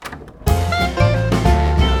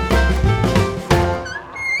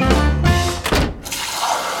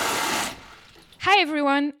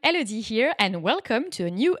everyone, Elodie here, and welcome to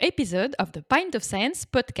a new episode of the Pint of Science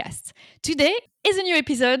podcast. Today is a new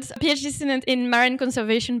episode, PhD student in marine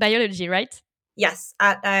conservation biology, right? Yes,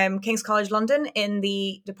 at King's College London in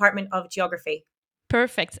the Department of Geography.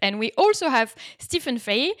 Perfect. And we also have Stephen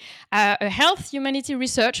Fay, a health humanity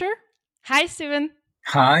researcher. Hi, Stephen.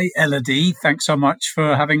 Hi, Elodie. Thanks so much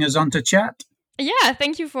for having us on to chat. Yeah,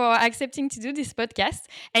 thank you for accepting to do this podcast.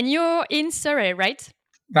 And you're in Surrey, right?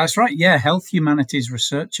 That's right. Yeah, health humanities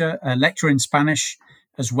researcher, a lecturer in Spanish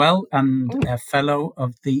as well, and a fellow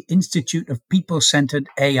of the Institute of People-Centered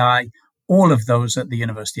AI, all of those at the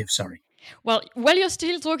University of Surrey. Well, while you're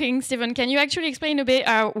still talking, Stephen, can you actually explain a bit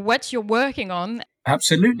what you're working on?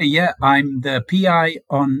 Absolutely, yeah. I'm the PI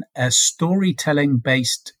on a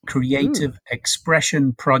storytelling-based creative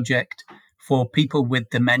expression project for people with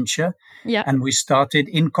dementia. Yeah. And we started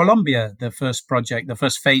in Colombia, the first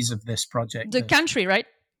phase of this project. The country, right?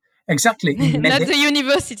 Exactly. Not the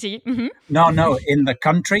university. Mm-hmm. No, in the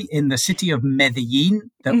country, in the city of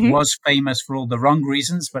Medellin, that was famous for all the wrong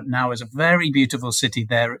reasons, but now is a very beautiful city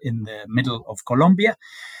there in the middle of Colombia.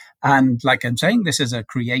 And like I'm saying, this is a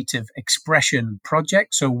creative expression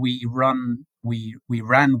project. So we ran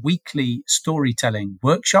weekly storytelling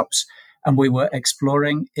workshops, and we were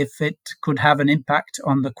exploring if it could have an impact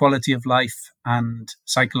on the quality of life and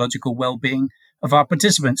psychological well-being of our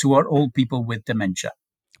participants, who are all people with dementia.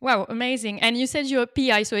 Wow, amazing. And you said you're a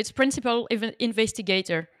PI, so it's principal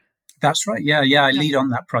investigator. That's right. Yeah, I lead on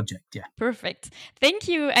that project. Yeah. Perfect. Thank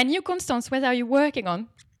you. And you, Constance, what are you working on?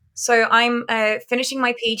 So I'm finishing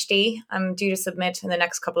my PhD. I'm due to submit in the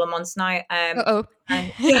next couple of months now.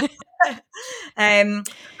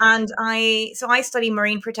 And I study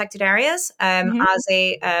marine protected areas as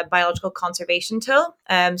a biological conservation tool.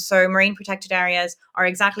 So marine protected areas are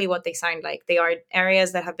exactly what they sound like. They are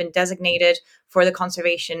areas that have been designated for the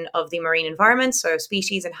conservation of the marine environment, so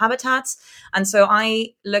species and habitats. And so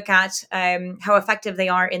I look at how effective they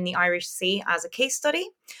are in the Irish Sea as a case study,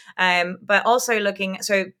 but also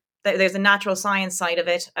there's a natural science side of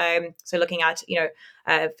it. So looking at,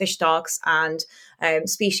 fish stocks and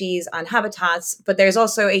species and habitats, but there's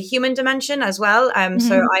also a human dimension as well.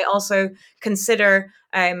 So I also consider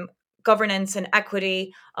governance and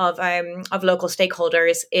equity of local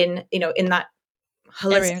stakeholders in that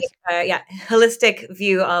holistic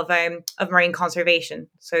view of marine conservation.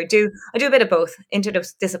 So I do a bit of both,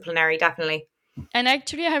 interdisciplinary, definitely. And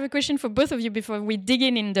actually, I have a question for both of you before we dig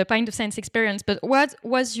in the Pint of Science experience. But what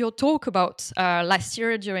was your talk about last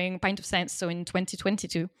year during Pint of Science, so in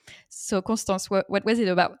 2022? So, Constance, what was it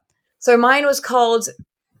about? So mine was called,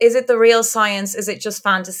 Is it the real science? Is it just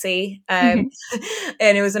fantasy? And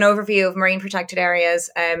it was an overview of marine protected areas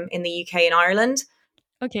in the UK and Ireland.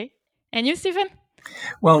 Okay. And you, Stephen?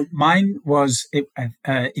 Well, mine was,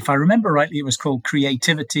 if I remember rightly, it was called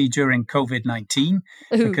Creativity During COVID-19,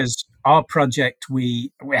 because our project,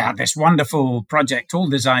 we had this wonderful project all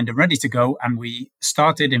designed and ready to go, and we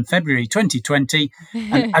started in February 2020.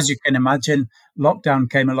 And as you can imagine, lockdown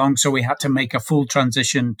came along, so we had to make a full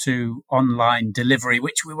transition to online delivery,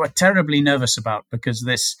 which we were terribly nervous about, because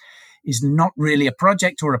this is not really a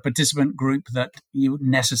project or a participant group that you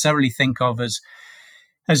necessarily think of as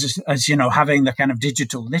having the kind of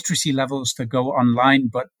digital literacy levels to go online,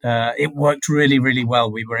 but it worked really, really well.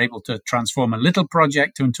 We were able to transform a little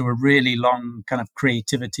project into a really long kind of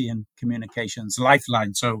creativity and communications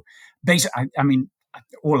lifeline. So basically,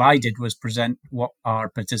 all I did was present what our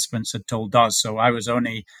participants had told us. So I was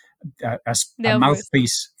only a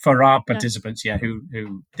mouthpiece for our participants,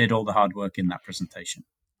 who did all the hard work in that presentation.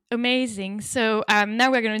 Amazing. So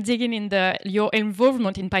now we're going to dig in your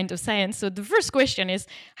involvement in Pint of Science. So the first question is,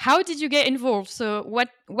 how did you get involved? So what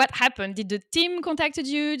happened? Did the team contacted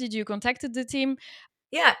you? Did you contacted the team?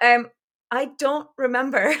 Yeah, I don't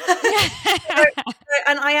remember.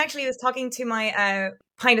 And I actually was talking to my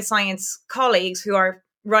Pint of Science colleagues who are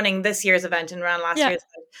running this year's event and ran last year's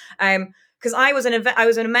event. Because I was an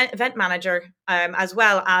event manager as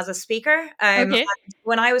well as a speaker. And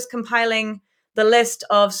when I was compiling the list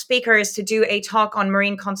of speakers to do a talk on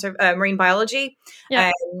marine biology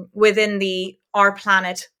within the Our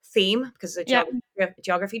Planet theme, because it's a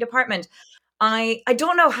geography department. I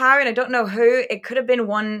don't know how and I don't know who. It could have been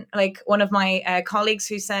one of my colleagues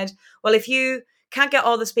who said, well, if you can't get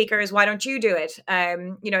all the speakers, why don't you do it?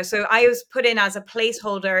 So I was put in as a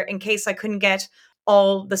placeholder in case I couldn't get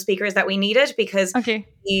all the speakers that we needed, because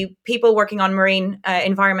the people working on marine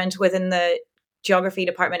environment within the geography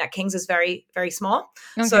department at King's is very, very small.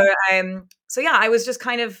 So I was just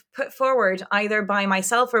kind of put forward either by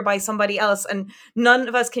myself or by somebody else, and none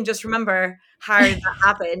of us can just remember how that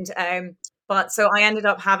happened. But so I ended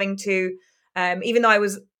up having to even though I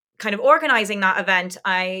was kind of organizing that event,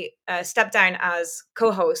 I stepped down as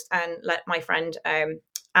co-host and let my friend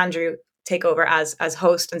Andrew take over as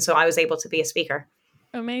host, and so I was able to be a speaker.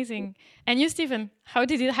 Amazing. And you, Stephen, how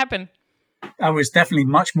did it happen? I was definitely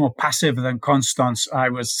much more passive than Constance. I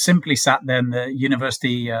was simply sat there, and the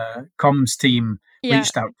university comms team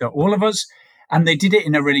reached out to all of us, and they did it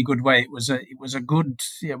in a really good way.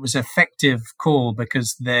 It was effective call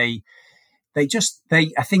because they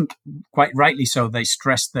I think quite rightly so, they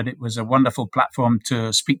stressed that it was a wonderful platform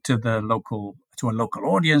to speak to a local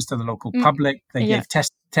audience, to the local public. They gave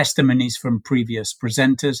testimonies from previous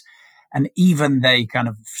presenters, and even they kind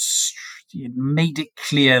of made it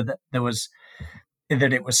clear that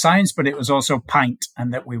it was science, but it was also Pint,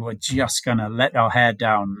 and that we were just going to let our hair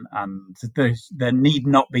down, and there need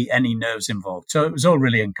not be any nerves involved. So it was all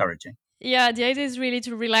really encouraging. Yeah, the idea is really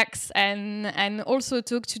to relax and also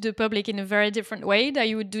talk to the public in a very different way that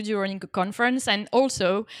you would do during a conference. And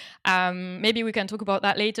also, maybe we can talk about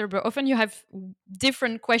that later, but often you have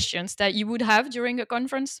different questions that you would have during a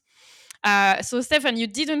conference. So, Stefan, you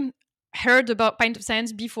didn't heard about Pint of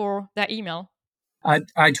Science before that email? I'd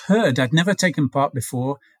never taken part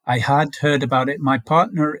before. I had heard about it. My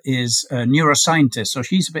partner is a neuroscientist, so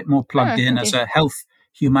she's a bit more plugged in as a health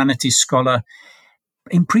humanities scholar.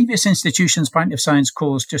 In previous institutions, Pint of Science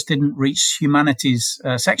calls just didn't reach humanities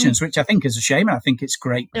sections, which I think is a shame. And I think it's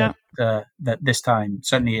great that this time,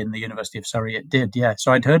 certainly in the University of Surrey, it did. Yeah.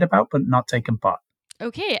 So I'd heard about, but not taken part.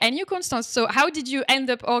 Okay. And you, Constance, so how did you end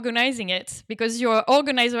up organizing it? Because you're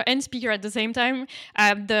organizer and speaker at the same time.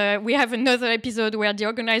 We have another episode where the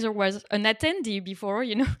organizer was an attendee before,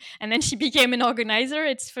 and then she became an organizer.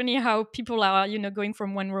 It's funny how people are, going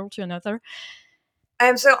from one role to another.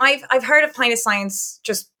 So I've heard of Pint of Science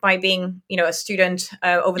just by being, a student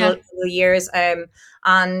over the years. And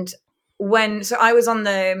I was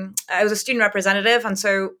a student representative, and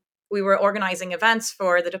so we were organizing events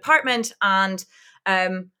for the department, and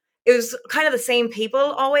it was kind of the same people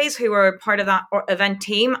always who were part of that event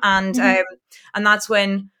team, and that's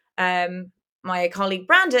when my colleague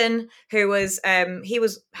Brandon, who was he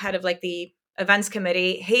was head of like the events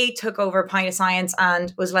committee, he took over Pint of Science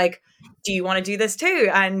and was like, do you want to do this too?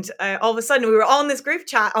 And all of a sudden we were on this group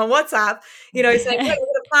chat on WhatsApp, saying, hey, we're going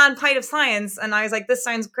to plan Pint of Science. And I was like, this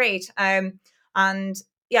sounds great. And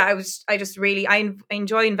yeah, I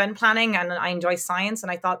enjoy event planning and I enjoy science.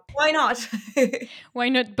 And I thought, why not? Why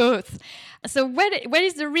not both? So what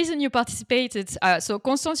is the reason you participated? So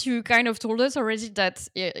Constance, you kind of told us already that,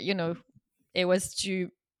 it was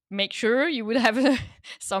to make sure you would have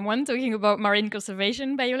someone talking about marine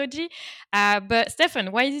conservation biology. But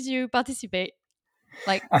Stefan, why did you participate?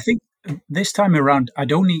 I think this time around,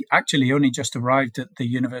 I'd only just arrived at the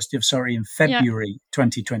University of Surrey in February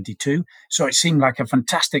 2022. So it seemed like a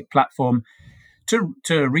fantastic platform to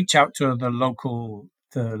reach out to the local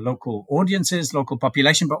audiences, local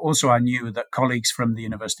population, but also I knew that colleagues from the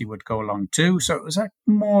university would go along too. So it was a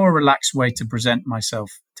more relaxed way to present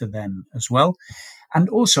myself to them as well. And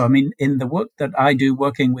also, I mean, in the work that I do,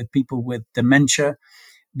 working with people with dementia,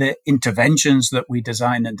 the interventions that we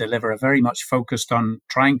design and deliver are very much focused on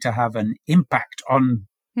trying to have an impact on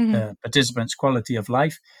the participants' quality of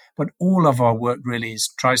life. But all of our work really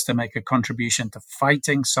tries to make a contribution to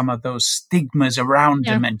fighting some of those stigmas around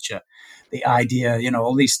dementia. The idea,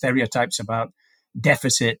 all these stereotypes about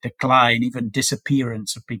deficit, decline, even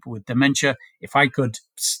disappearance of people with dementia. If I could,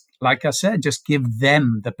 like I said, just give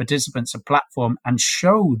them, the participants, a platform and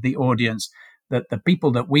show the audience that the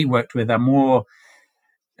people that we worked with are more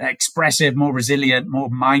expressive, more resilient, more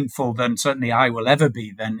mindful than certainly I will ever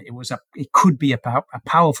be, then it could be a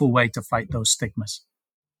powerful way to fight those stigmas.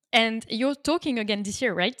 And you're talking again this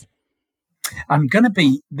year, right? I'm going to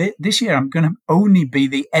be, this year, I'm going to only be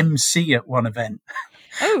the MC at one event.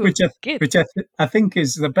 Oh, which I think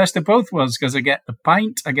is the best of both worlds, because I get the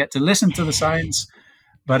pint, I get to listen to the science,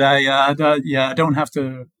 but I don't have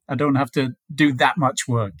to do that much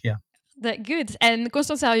work. Yeah. That good. And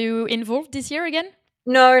Constance, are you involved this year again?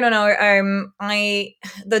 No.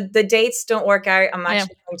 The dates don't work out. I'm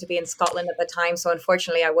actually going to be in Scotland at the time, so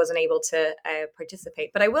unfortunately, I wasn't able to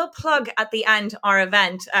participate. But I will plug at the end our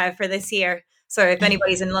event for this year. So if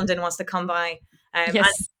anybody's in London wants to come by, and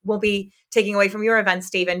we'll be taking away from your event,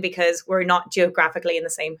 Stephen, because we're not geographically in the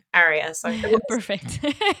same area. So perfect.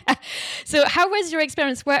 So how was your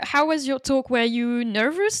experience? How was your talk? Were you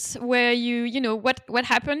nervous? Were you, what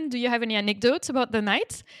happened? Do you have any anecdotes about the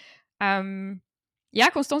night? Yeah,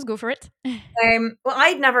 Constance, go for it. Well,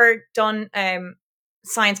 I'd never done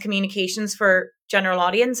science communications for general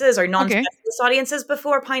audiences or non-specialist audiences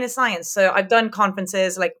before Pint of Science. So I've done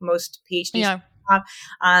conferences like most PhDs have,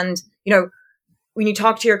 and when you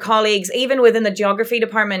talk to your colleagues, even within the geography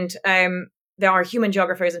department, there are human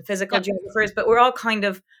geographers and physical geographers, but we're all kind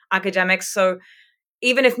of academics. So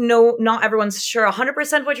even if not everyone's sure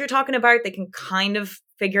 100% what you're talking about, they can kind of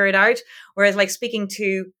figure it out. Whereas like speaking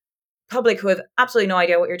to public who have absolutely no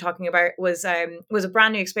idea what you're talking about was a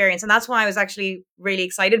brand new experience. And that's why I was actually really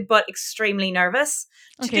excited, but extremely nervous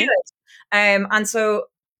to do it. And so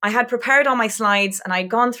I had prepared all my slides and I'd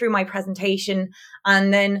gone through my presentation,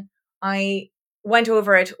 and then I went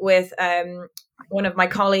over it with one of my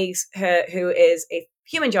colleagues who is a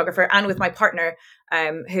human geographer, and with my partner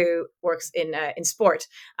who works in sport.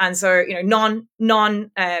 And so, you know,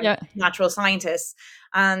 non natural scientists.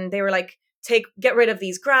 And they were like, get rid of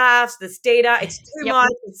these graphs, this data. It's too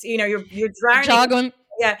much. It's, you know, you're drowning. Jargon.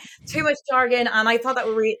 Yeah, too much jargon. And I thought that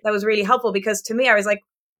was really helpful, because to me, I was like,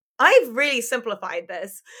 I've really simplified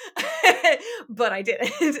this, but I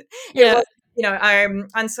didn't. You know,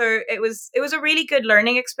 and so it was a really good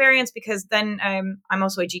learning experience, because then I'm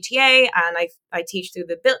also a GTA, and I teach through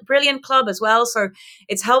the Brilliant Club as well. So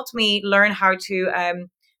it's helped me learn how to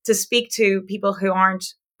speak to people who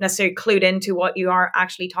aren't necessarily clued into what you are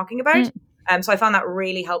actually talking about. So I found that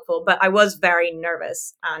really helpful, but I was very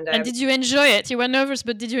nervous. And did you enjoy it? You were nervous,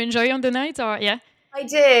 but did you enjoy it on the night, or I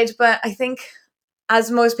did, but I think,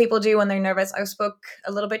 as most people do when they're nervous, I spoke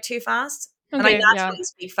a little bit too fast. And I naturally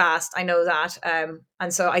speak fast. I know that.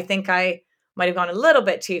 And so I think I might have gone a little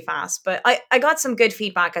bit too fast, but I got some good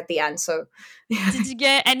feedback at the end. So did you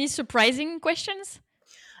get any surprising questions?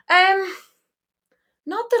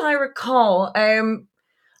 Not that I recall.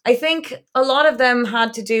 I think a lot of them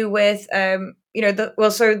had to do with, you know,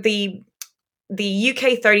 the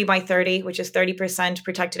UK 30 by 30, which is 30%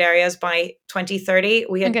 protected areas by 2030.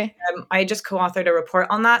 We had, I just co-authored a report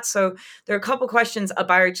on that. So there are a couple questions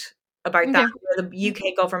about that, where the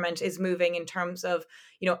UK government is moving in terms of,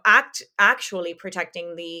 you know, actually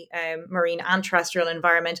protecting the marine and terrestrial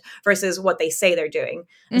environment versus what they say they're doing.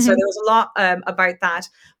 And so there was a lot about that.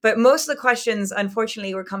 But most of the questions,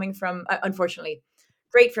 unfortunately, were coming from, unfortunately,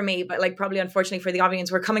 great for me, but like probably unfortunately for the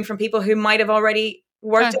audience, were coming from people who might have already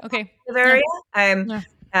worked in the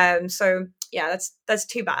area. So yeah, that's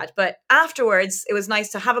too bad. But afterwards, it was nice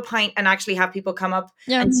to have a pint and actually have people come up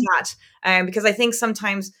and chat. Because I think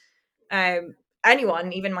sometimes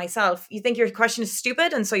anyone, even myself, you think your question is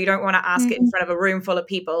stupid, and so you don't want to ask it in front of a room full of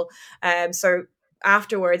people. So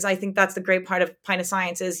afterwards, I think that's the great part of Pint of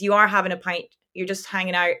Science, is you are having a pint, you're just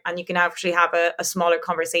hanging out, and you can actually have a smaller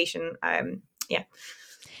conversation.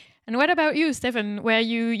 And what about you, Stefan? Were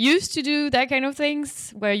you used to do that kind of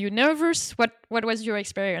things? Were you nervous? What was your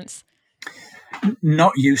experience?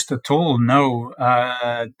 Not used at all, no.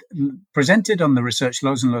 Presented on the research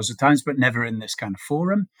loads and loads of times, but never in this kind of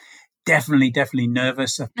forum. Definitely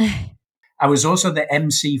nervous. I was also the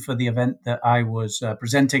MC for the event that I was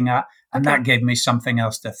presenting at, and that gave me something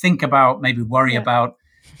else to think about, maybe worry about.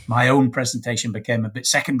 My own presentation became a bit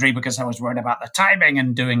secondary because I was worried about the timing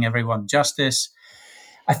and doing everyone justice.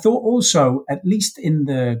 I thought also, at least in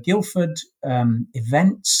the Guildford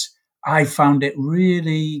events, I found it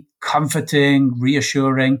really comforting,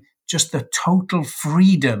 reassuring, just the total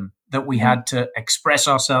freedom that we had to express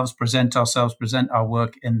ourselves, present our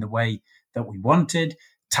work in the way that we wanted.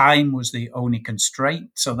 Time was the only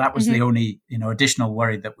constraint. So that was the only, additional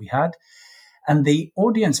worry that we had. And the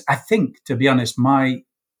audience, I think, to be honest, my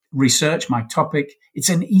research, my topic, it's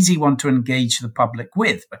an easy one to engage the public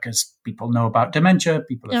with, because people know about dementia,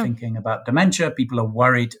 people are thinking about dementia, people are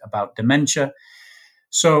worried about dementia.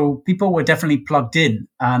 So people were definitely plugged in,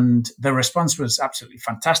 and the response was absolutely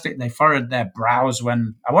fantastic. They furrowed their brows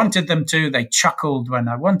when I wanted them to. They chuckled when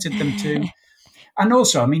I wanted them to. And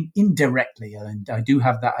also, I mean, indirectly, and I do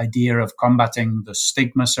have that idea of combating the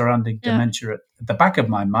stigma surrounding dementia at the back of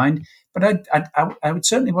my mind. But I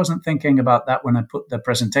certainly wasn't thinking about that when I put the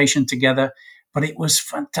presentation together. But it was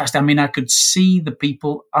fantastic. I mean, I could see the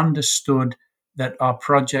people understood that our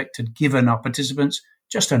project had given our participants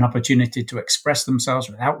just an opportunity to express themselves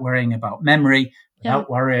without worrying about memory, without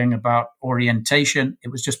worrying about orientation.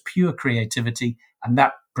 It was just pure creativity. And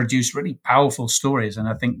that produced really powerful stories. And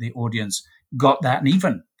I think the audience got that, and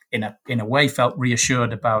even in a way felt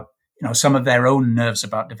reassured about some of their own nerves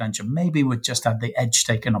about dementia. Maybe would just have the edge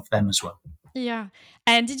taken off them as well. Yeah.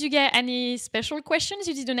 And did you get any special questions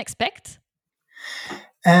you didn't expect?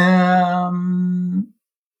 I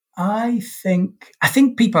think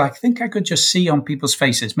I could just see on people's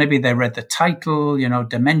faces. Maybe they read the title,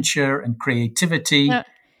 dementia and creativity. Yeah.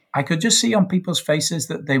 I could just see on people's faces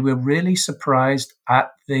that they were really surprised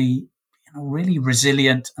at the really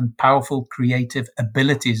resilient and powerful creative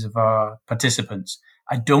abilities of our participants.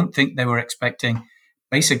 I don't think they were expecting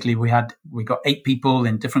basically we got 8 people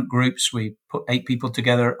in different groups. We put 8 people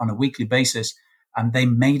together on a weekly basis, and they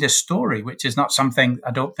made a story, which is not something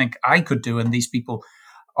I don't think I could do. And these people,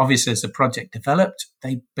 obviously, as the project developed,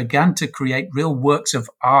 they began to create real works of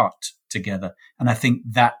art together. And I think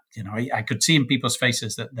that, I could see in people's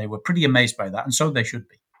faces that they were pretty amazed by that. And so they should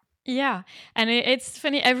be. Yeah, and it's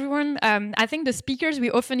funny. Everyone, I think the speakers,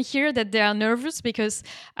 we often hear that they are nervous because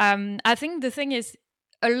I think the thing is,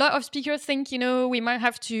 a lot of speakers think, we might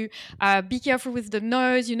have to be careful with the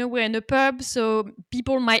noise. We're in a pub, so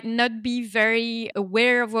people might not be very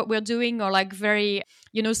aware of what we're doing, or like very,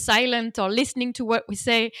 silent or listening to what we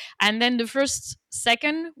say. And then the first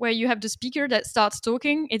second where you have the speaker that starts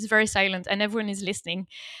talking, it's very silent and everyone is listening.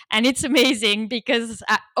 And it's amazing because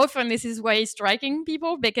often this is why it's striking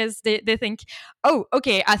people, because they think, oh,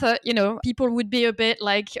 okay, I thought, people would be a bit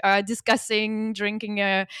like discussing, drinking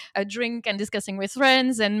a drink and discussing with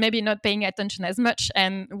friends and maybe not paying attention as much.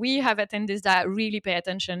 And we have attendees that really pay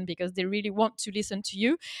attention because they really want to listen to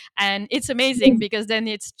you. And it's amazing because then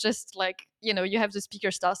it's just like, you have the speaker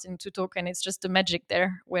starting to talk and it's just the magic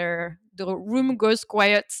there where the room goes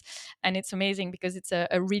quiet. And it's amazing because it's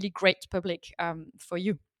a really great public for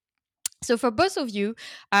you. So for both of you,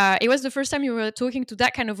 it was the first time you were talking to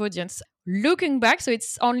that kind of audience. Looking back, so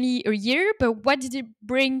it's only a year, but what did it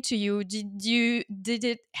bring to you? Did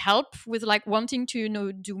it help with like wanting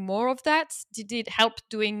to do more of that? Did it help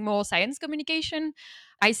doing more science communication?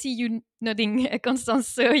 I see you nodding, Constance.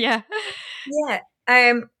 So yeah. Yeah.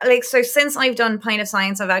 So since I've done Pint of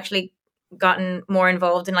Science, I've actually gotten more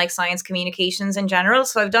involved in like science communications in general.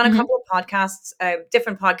 So I've done a couple of podcasts,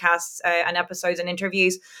 different podcasts and episodes and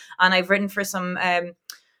interviews, and I've written for some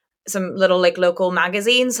little like local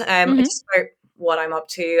magazines, just about what I'm up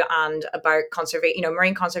to and about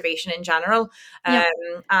marine conservation in general. Yeah.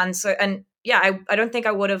 I don't think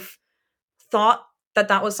I would have thought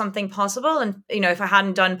that was something possible. And, if I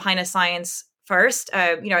hadn't done Pint of Science first,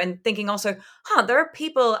 and thinking also, there are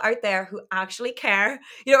people out there who actually care,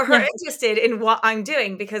 who are interested in what I'm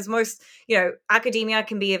doing, because most, academia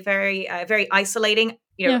can be a very, very isolating,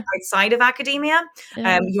 outside of academia.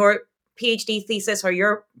 Your PhD thesis or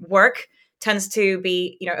your work tends to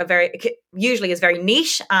be, usually is very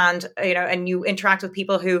niche, and, and you interact with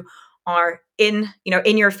people who are in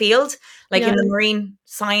your field, like in the marine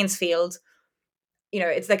science field.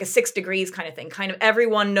 It's like a 6 degrees kind of thing. Kind of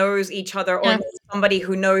everyone knows each other or knows somebody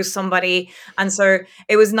who knows somebody. And so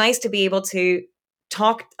it was nice to be able to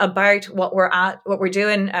talk about what we're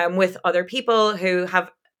doing with other people who have,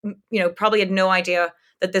 probably had no idea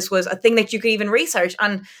that this was a thing that you could even research.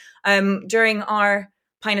 And during our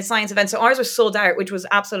Pint of Science event, so ours was sold out, which was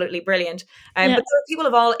absolutely brilliant. But there were people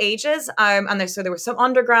of all ages, and there were some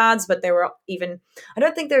undergrads, but there were even, I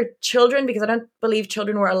don't think they're children, because I don't believe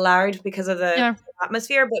children were allowed because of the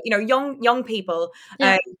atmosphere, but young people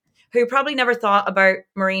who probably never thought about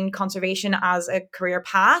marine conservation as a career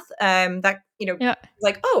path.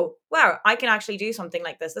 Like, oh wow, I can actually do something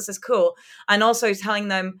like this. This is cool. And also telling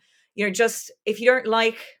them, just if you don't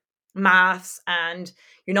like maths and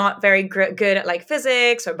you're not very good at like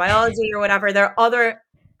physics or biology or whatever, there are other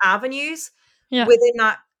avenues within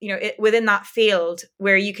that, within that field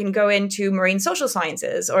where you can go into marine social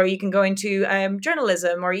sciences, or you can go into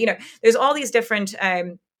journalism, or, there's all these different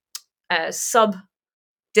sub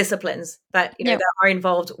disciplines that, that are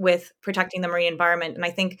involved with protecting the marine environment. And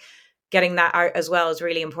I think getting that out as well is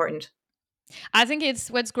really important. I think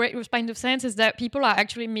it's what's great with Pint of Science is that people are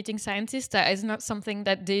actually meeting scientists. That is not something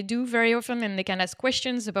that they do very often, and they can ask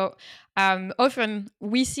questions about. Often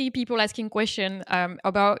we see people asking questions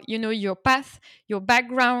about, your path, your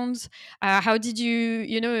background. How did you,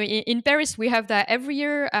 in Paris we have that every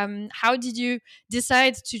year. How did you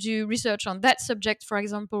decide to do research on that subject, for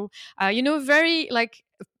example? Very like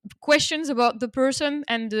questions about the person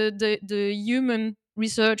and the human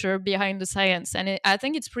researcher behind the science. And I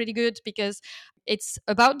think it's pretty good because it's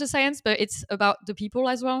about the science, but it's about the people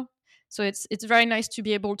as well. So it's very nice to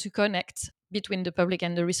be able to connect between the public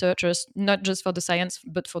and the researchers, not just for the science,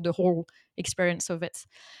 but for the whole experience of it.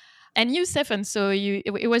 And you, Stefan, so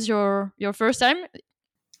it was your first time?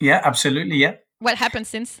 Yeah, absolutely. Yeah. What happened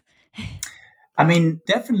since? I mean,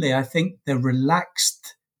 definitely, I think the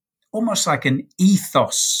relaxed, almost like an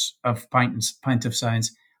ethos of Pint of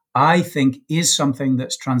Science, I think is something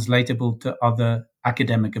that's translatable to other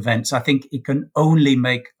academic events. I think it can only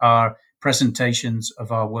make our presentations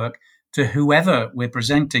of our work to whoever we're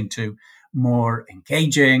presenting to more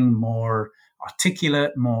engaging, more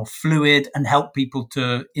articulate, more fluid, and help people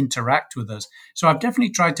to interact with us. So I've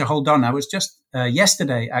definitely tried to hold on. I was just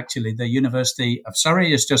yesterday, actually, the University of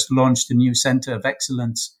Surrey has just launched a new Centre of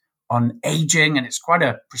Excellence on aging, and it's quite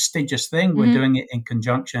a prestigious thing. We're doing it in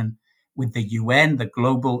conjunction with the UN, the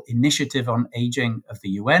Global Initiative on Aging of the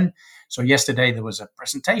UN. So yesterday there was a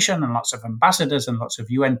presentation and lots of ambassadors and lots of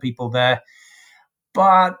UN people there.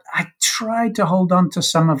 But I tried to hold on to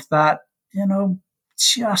some of that,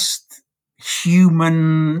 just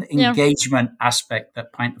human engagement aspect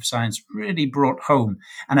that Pint of Science really brought home.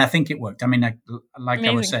 And I think it worked. I mean, I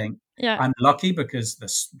was saying, I'm lucky because the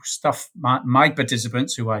stuff, my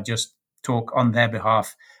participants, who I just talk on their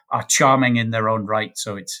behalf, are charming in their own right.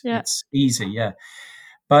 So it's easy, yeah.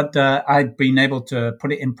 But I've been able to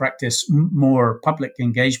put it in practice, more public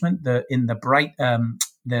engagement in the Bright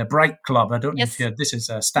Club. I don't know if you heard, this is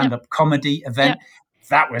a stand-up comedy event.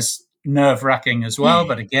 That was nerve-wracking as well.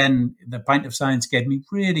 But again, the Pint of Science gave me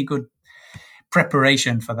really good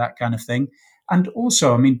preparation for that kind of thing. And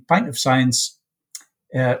also, I mean, Pint of Science,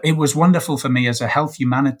 it was wonderful for me as a health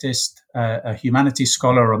humanitist, a humanities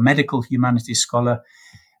scholar, or medical humanities scholar.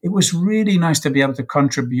 It was really nice to be able to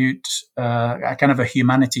contribute a kind of a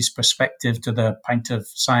humanities perspective to the Pint of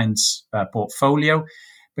Science portfolio,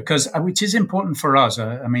 because which is important for us.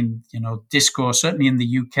 I mean, discourse, certainly in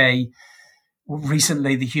the UK,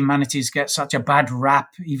 recently the humanities get such a bad rap.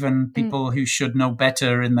 Even people who should know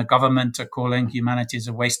better in the government are calling humanities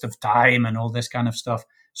a waste of time and all this kind of stuff.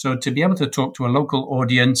 So to be able to talk to a local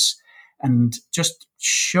audience and just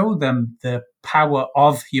show them the power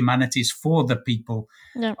of humanities for the people,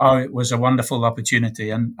 it was a wonderful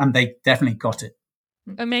opportunity, and they definitely got it.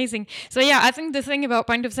 Amazing. So I think the thing about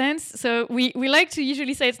Pint of Science, so we like to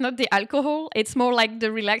usually say it's not the alcohol, it's more like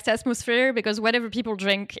the relaxed atmosphere, because whatever people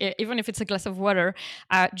drink, even if it's a glass of water,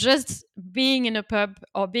 just being in a pub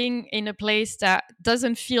or being in a place that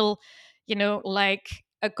doesn't feel, like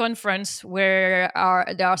a conference where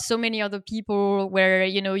there are so many other people, where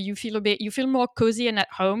you feel more cozy and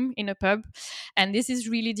at home in a pub. And this is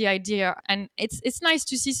really the idea. And it's nice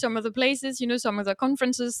to see some other places, some other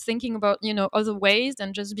conferences thinking about other ways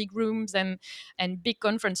than just big rooms and big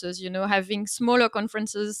conferences, having smaller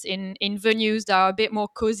conferences in venues that are a bit more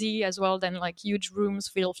cozy as well than like huge rooms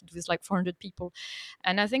filled with like 400 people.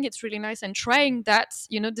 And I think it's really nice, and trying that,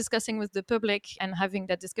 discussing with the public and having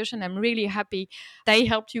that discussion, I'm really happy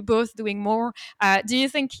they helped you both doing more. Do you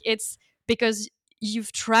think it's because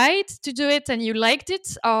you've tried to do it and you liked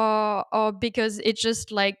it, or because it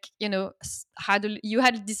just like you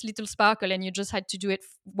had this little sparkle and you just had to do it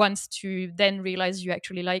once to then realize you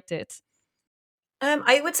actually liked it?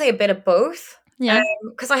 I would say a bit of both.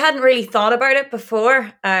 Because I hadn't really thought about it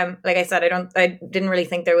before. Like I said, I didn't really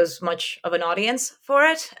think there was much of an audience for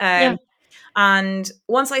it. And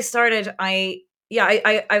once I started, I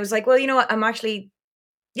was like, well, you know what, I'm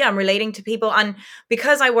relating to people. And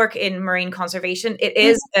because I work in marine conservation, it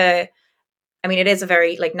is it is a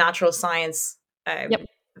very like natural science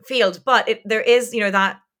field, but there is,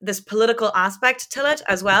 this political aspect to it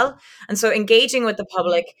as well. And so engaging with the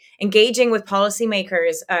public, engaging with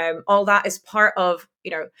policymakers, all that is part of,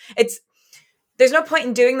 there's no point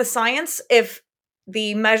in doing the science if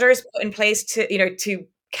the measures put in place to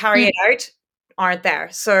carry it out aren't there.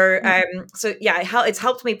 So, it's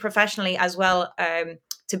helped me professionally as well,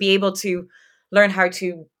 to be able to learn how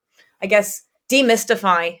to, I guess,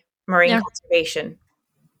 demystify marine conservation.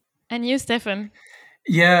 And you, Stefan?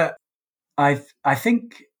 Yeah, I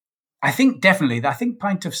think definitely. I think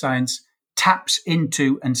Pint of Science taps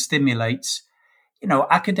into and stimulates,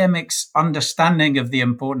 academics' understanding of the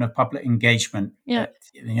importance of public engagement.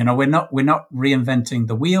 We're not reinventing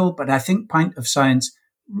the wheel, but I think Pint of Science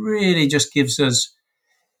really just gives us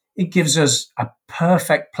a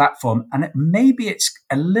perfect platform. And maybe it's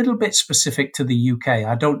a little bit specific to the UK.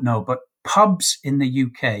 I don't know, but pubs in the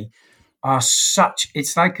UK are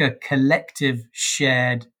it's like a collective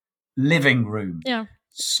shared living room.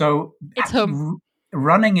 So it's home.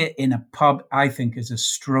 Running it in a pub, I think, is a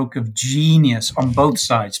stroke of genius on both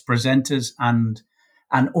sides, presenters and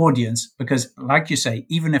audience, because like you say,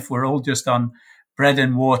 even if we're all just on bread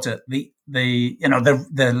and water, the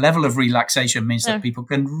level of relaxation means that people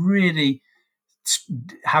can really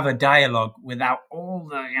have a dialogue without all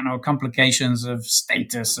the complications of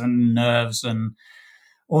status and nerves and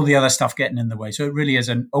all the other stuff getting in the way. So it really is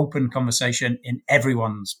an open conversation in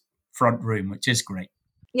everyone's front room, which is great.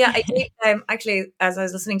 Yeah, I think actually, as I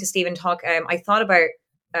was listening to Stephen talk, I thought about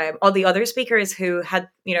all the other speakers who had,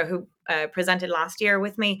 who presented last year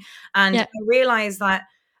with me, and I realized that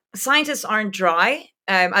scientists aren't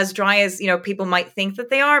as dry as people might think that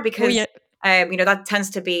they are, because that tends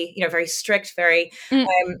to be very strict, very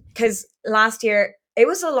because last year It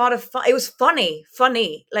was a lot of fun. It was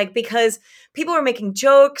funny, like, because people were making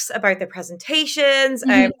jokes about their presentations.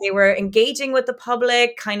 They were engaging with the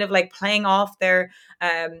public, kind of like playing off their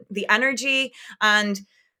the energy, and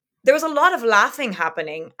there was a lot of laughing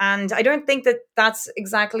happening. And I don't think that that's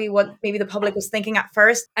exactly what maybe the public was thinking at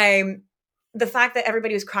first. The fact that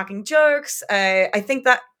everybody was cracking jokes, I think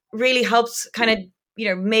that really helps kind of,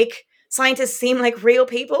 make scientists seem like real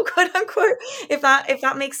people, quote unquote, if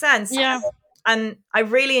that makes sense. Yeah. And I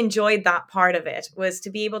really enjoyed that part of it, was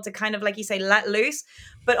to be able to kind of, like you say, let loose,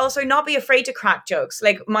 but also not be afraid to crack jokes.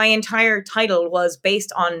 Like, my entire title was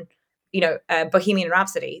based on, Bohemian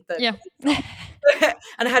Rhapsody. Yeah.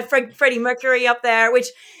 And I had Freddie Mercury up there, which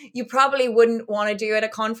you probably wouldn't want to do at a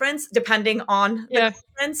conference, depending on the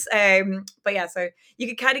conference. But yeah, so you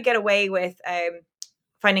could kind of get away with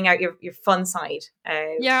finding out your fun side.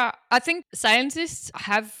 Yeah, I think scientists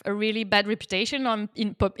have a really bad reputation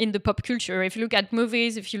in the pop culture. If you look at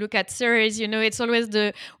movies, if you look at series, it's always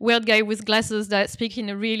the weird guy with glasses that speak in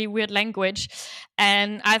a really weird language.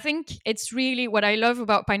 And I think it's really what I love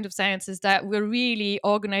about Pint of Science is that we're really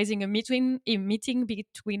organizing a meeting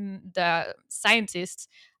between the scientists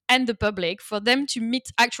and the public for them to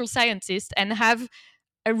meet actual scientists and have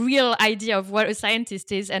a real idea of what a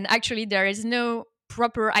scientist is. And actually, there is no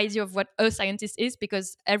proper idea of what a scientist is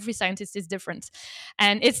because every scientist is different.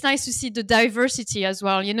 And it's nice to see the diversity as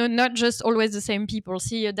well, not just always the same people.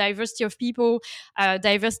 See a diversity of people,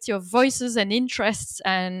 diversity of voices and interests.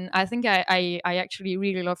 And I think I actually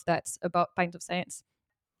really love that about Pint of Science.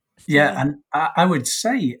 Yeah, and I would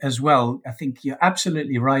say as well, I think you're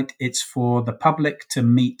absolutely right. It's for the public to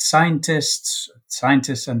meet scientists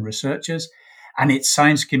and researchers, and it's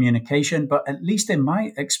science communication. But at least in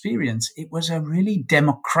my experience, it was a really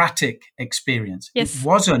democratic experience. Yes. It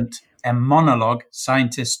wasn't a monologue,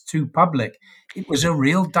 scientist to public. It was a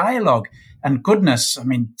real dialogue. And goodness, I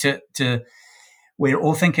mean, we're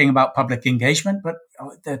all thinking about public engagement, but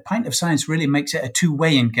the Pint of Science really makes it a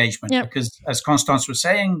two-way engagement because, as Constance was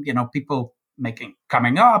saying, people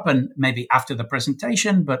coming up and maybe after the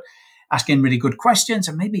presentation, but asking really good questions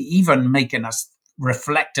and maybe even making us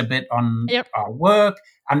reflect a bit on our work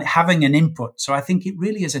and having an input. So I think it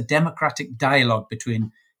really is a democratic dialogue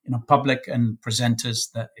between public and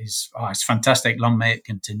presenters that is it's fantastic. Long may it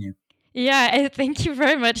continue. Yeah, thank you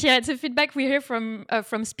very much. Yeah, it's a feedback we hear from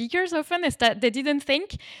speakers often is that they didn't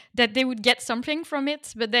think that they would get something from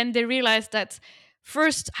it, but then they realized that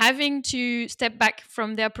first having to step back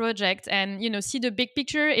from their project and see the big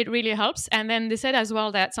picture, it really helps. And then they said as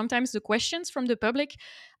well that sometimes the questions from the public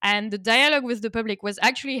and the dialogue with the public was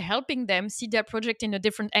actually helping them see their project in a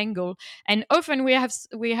different angle. And often we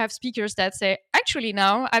have speakers that say, actually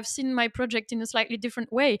now I've seen my project in a slightly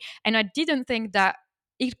different way, and I didn't think that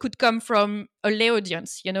it could come from a lay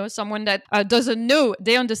audience, someone that doesn't know,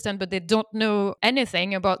 they understand, but they don't know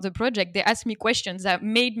anything about the project. They asked me questions that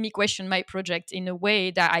made me question my project in a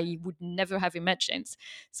way that I would never have imagined.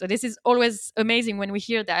 So this is always amazing when we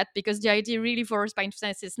hear that, because the idea really for Pint of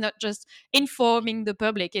Science is not just informing the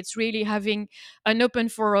public, it's really having an open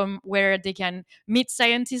forum where they can meet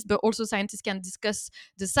scientists, but also scientists can discuss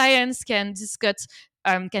the science, can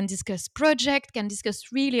discuss project, can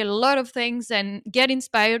discuss really a lot of things and get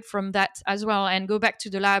inspired from that as well, and go back to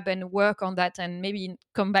the lab and work on that and maybe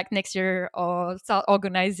come back next year or start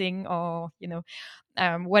organizing or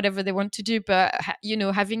whatever they want to do. But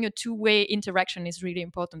having a two-way interaction is really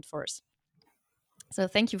important for us. So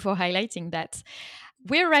thank you for highlighting that.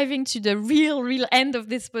 We're arriving to the real end of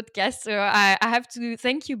this podcast, so I have to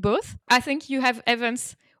thank you both. I think you have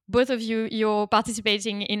events, both of you, you're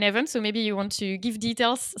participating in events, so maybe you want to give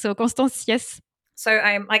details. So Constance, yes. So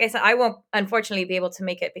like I said, I won't unfortunately be able to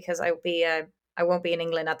make it because I won't be in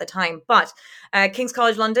England at the time. But King's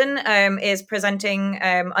College London is presenting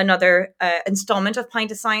another installment of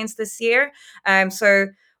Pint of Science this year. So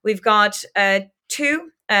we've got two.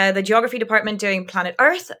 The geography department doing Planet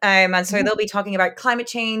Earth, and so they'll be talking about climate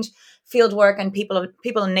change, field work, and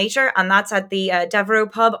people in nature, and that's at the Devereux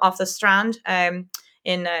pub off the Strand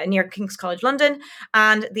in near King's College London.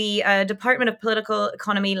 And the Department of Political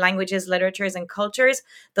Economy, Languages, Literatures and Cultures,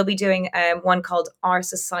 they'll be doing one called Our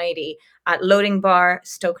Society at Loading Bar,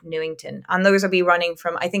 Stoke Newington, and those will be running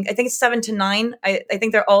from I think it's 7 to 9. I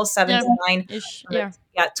think they're all 7 to 9. Yeah,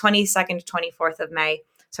 22nd to 24th of May.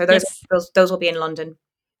 So those will be in London.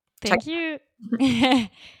 Thank you.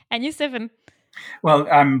 And you, Stephen? Well,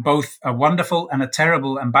 I'm both a wonderful and a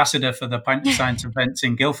terrible ambassador for the Pint of Science events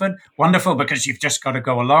in Guildford. Wonderful because you've just got to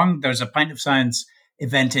go along. There's a Pint of Science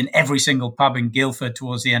event in every single pub in Guildford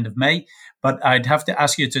towards the end of May. But I'd have to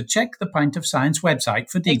ask you to check the Pint of Science website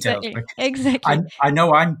for details. Exactly. I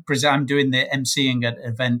know I'm doing the emceeing at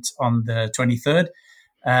event on the 23rd.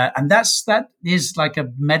 And that is like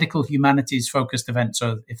a medical humanities focused event.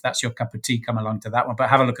 So if that's your cup of tea, come along to that one. But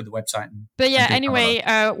have a look at the website. But yeah, anyway,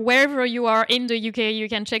 wherever you are in the UK, you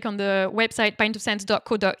can check on the website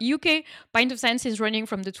pintofscience.co.uk. Pint of Science is running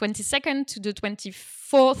from the 22nd to the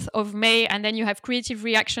 24th of May. And then you have Creative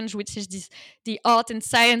Reactions, which is the art and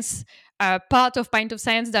science part of Pint of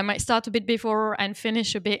Science that might start a bit before and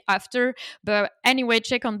finish a bit after. But anyway,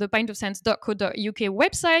 check on the pintofscience.co.uk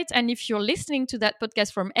website. And if you're listening to that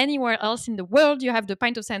podcast from anywhere else in the world, you have the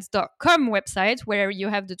pintofscience.com website, where you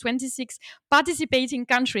have the 26 participating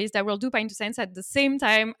countries that will do Pint of Science at the same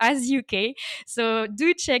time as UK. So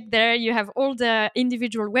do check there. You have all the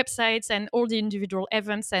individual websites and all the individual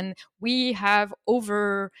events. And we have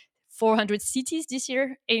over 400 cities this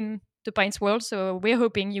year in the Pints world. So we're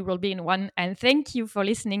hoping you will be in one. And thank you for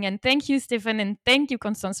listening. And thank you, Stefan. And thank you,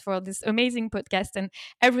 Constance, for this amazing podcast and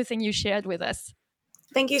everything you shared with us.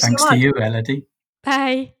 Thank you Thanks so much. to you, Elodie.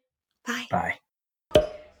 Bye. Bye. Bye.